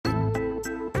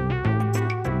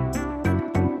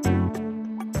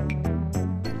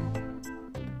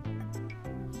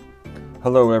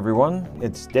Hello everyone,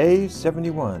 it's day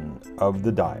 71 of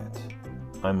the diet.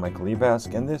 I'm Michael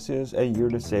Levask and this is A Year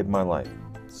to Save My Life.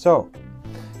 So,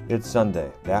 it's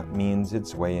Sunday, that means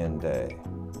it's weigh-in day.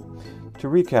 To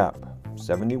recap,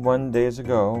 71 days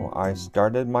ago I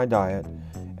started my diet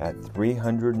at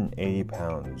 380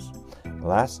 pounds.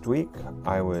 Last week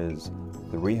I was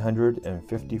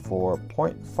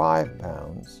 354.5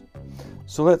 pounds.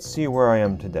 So let's see where I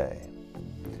am today.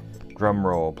 Drum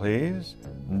roll please.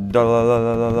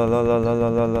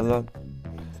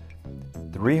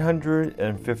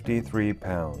 353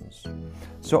 pounds.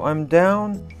 So I'm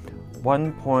down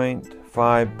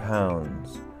 1.5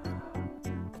 pounds.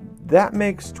 That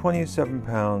makes 27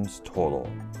 pounds total.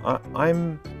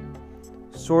 I'm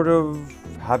sort of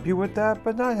happy with that,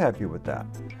 but not happy with that.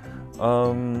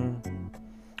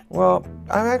 Well,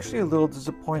 I'm actually a little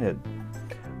disappointed.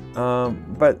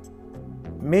 But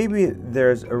maybe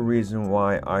there's a reason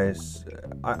why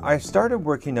I started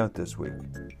working out this week.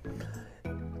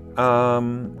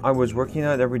 I was working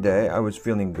out every day. I was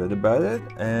feeling good about it,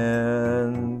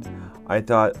 and I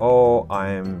thought,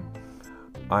 I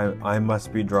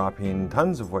must be dropping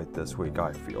tons of weight this week.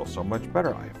 I feel so much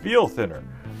better. I feel thinner.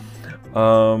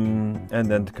 And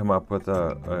then to come up with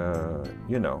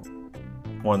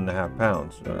 1.5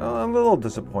 pounds. I'm a little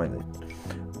disappointed,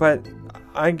 but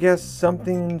I guess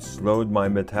something slowed my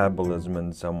metabolism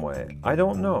in some way. I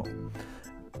don't know.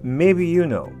 Maybe you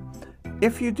know.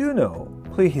 If you do know,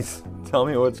 please tell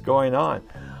me what's going on.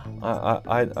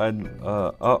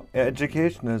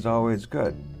 Education is always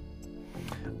good.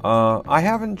 I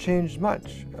haven't changed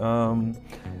much.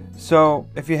 So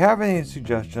if you have any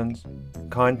suggestions,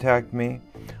 contact me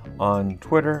on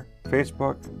Twitter,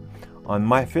 Facebook, on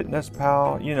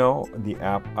MyFitnessPal, the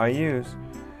app I use.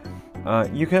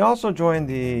 You can also join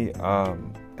the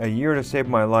A Year to Save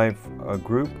My Life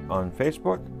group on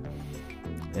Facebook,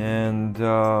 and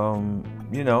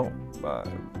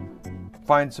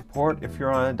find support if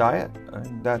you're on a diet.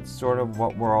 That's sort of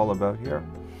what we're all about here.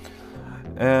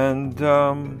 And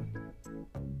a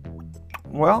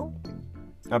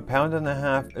pound and a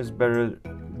half is better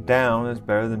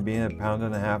than being a pound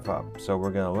and a half up. So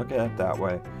we're going to look at it that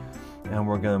way, and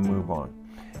we're going to move on.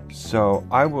 So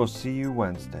I will see you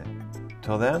Wednesday.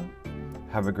 Till then,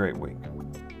 have a great week.